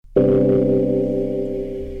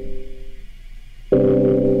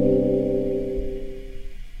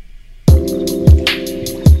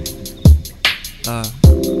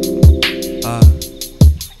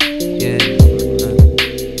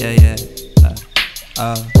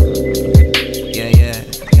Yeah, yeah,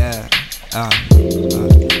 yeah.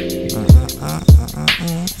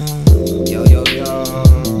 Yo, yo, yo.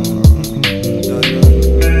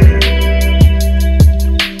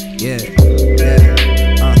 Yeah, yeah.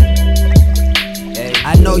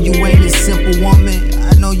 I know you ain't a simple woman.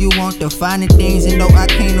 I know you want the finer things, and though I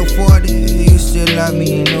can't afford it, you still love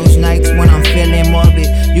me in those nights when I'm feeling morbid.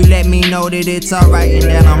 You let me know that it's alright and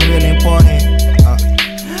that I'm real important.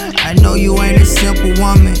 I know you ain't a simple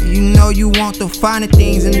woman. You know you want the finer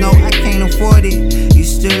things, and though I can't afford it, you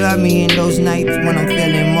still love me in those nights when I'm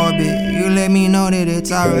feeling morbid. You let me know that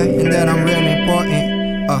it's alright and that I'm real important.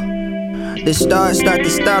 The stars start to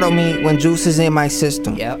startle me when juice is in my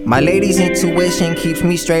system. My lady's intuition keeps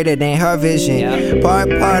me straighter than her vision. Part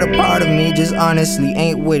of me just honestly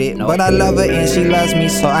ain't with it. But I love her and she loves me,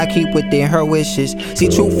 so I keep within her wishes. See,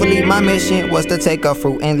 truthfully, my mission was to take a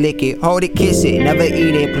fruit and lick it. Hold it, kiss it, never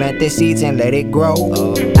eat it. Plant the seeds and let it grow.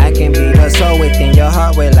 I can be the soul within your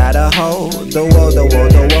heart without a hole. The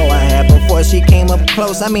woe I had before she came up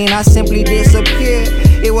close. I mean, I simply disappeared.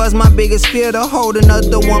 It was my biggest fear to hold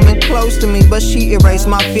another woman close to me, but she erased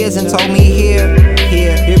my fears and told me hear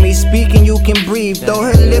me speaking, you can breathe. Though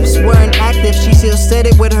her lips weren't active, she still said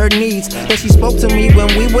it with her needs. That she spoke to me when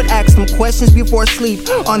we would ask them questions before sleep.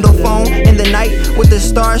 On the phone in the night with the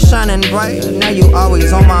stars shining bright. Now you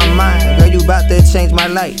always on my mind. Girl, you about to change my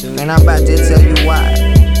life, and I'm about to tell you why.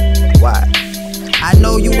 I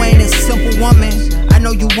know you ain't a simple woman. I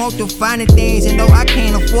know you want the finer things, and though I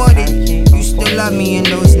can't afford it, you still love me in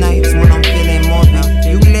those nights when I'm feeling morbid.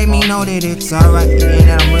 You let me know that it's alright and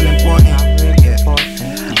that I'm real important.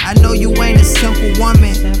 I know you ain't a simple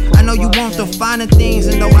woman. I know you want the finer things,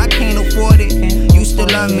 and though I can't afford it, you still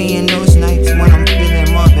love me in those nights when I'm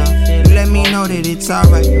feeling morbid. You let me know that it's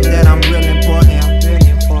alright and that I'm real important.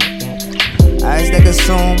 Eyes that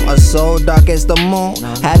consume, a soul dark as the moon.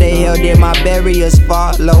 How the hell did my barriers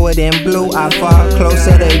fall lower than blue? I fall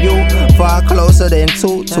closer to you, far closer than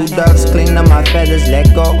two ducks cling to my feathers,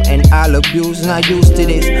 let go and I'll abuse. Not used to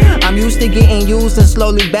this, I'm used to getting used and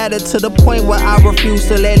slowly battered to the point where I refuse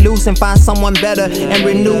to let loose and find someone better and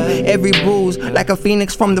renew every bruise like a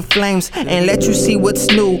phoenix from the flames and let you see what's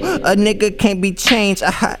new. A nigga can't be changed.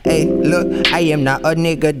 Hey, look, I am not a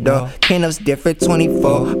nigga though. Kenneth's different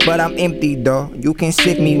 24, but I'm empty though. You can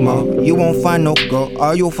sick me more, you won't find no gold.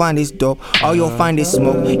 All you'll find is dope, all you'll find is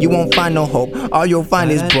smoke. You won't find no hope, all you'll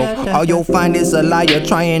find is broke. All you'll find is a liar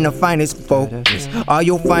trying to find his focus. All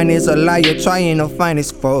you'll find is a liar trying to find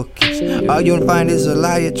his focus. All you'll find is a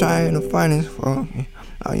liar trying to find his focus.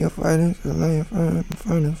 All you'll find is a liar trying to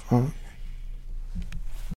find his focus.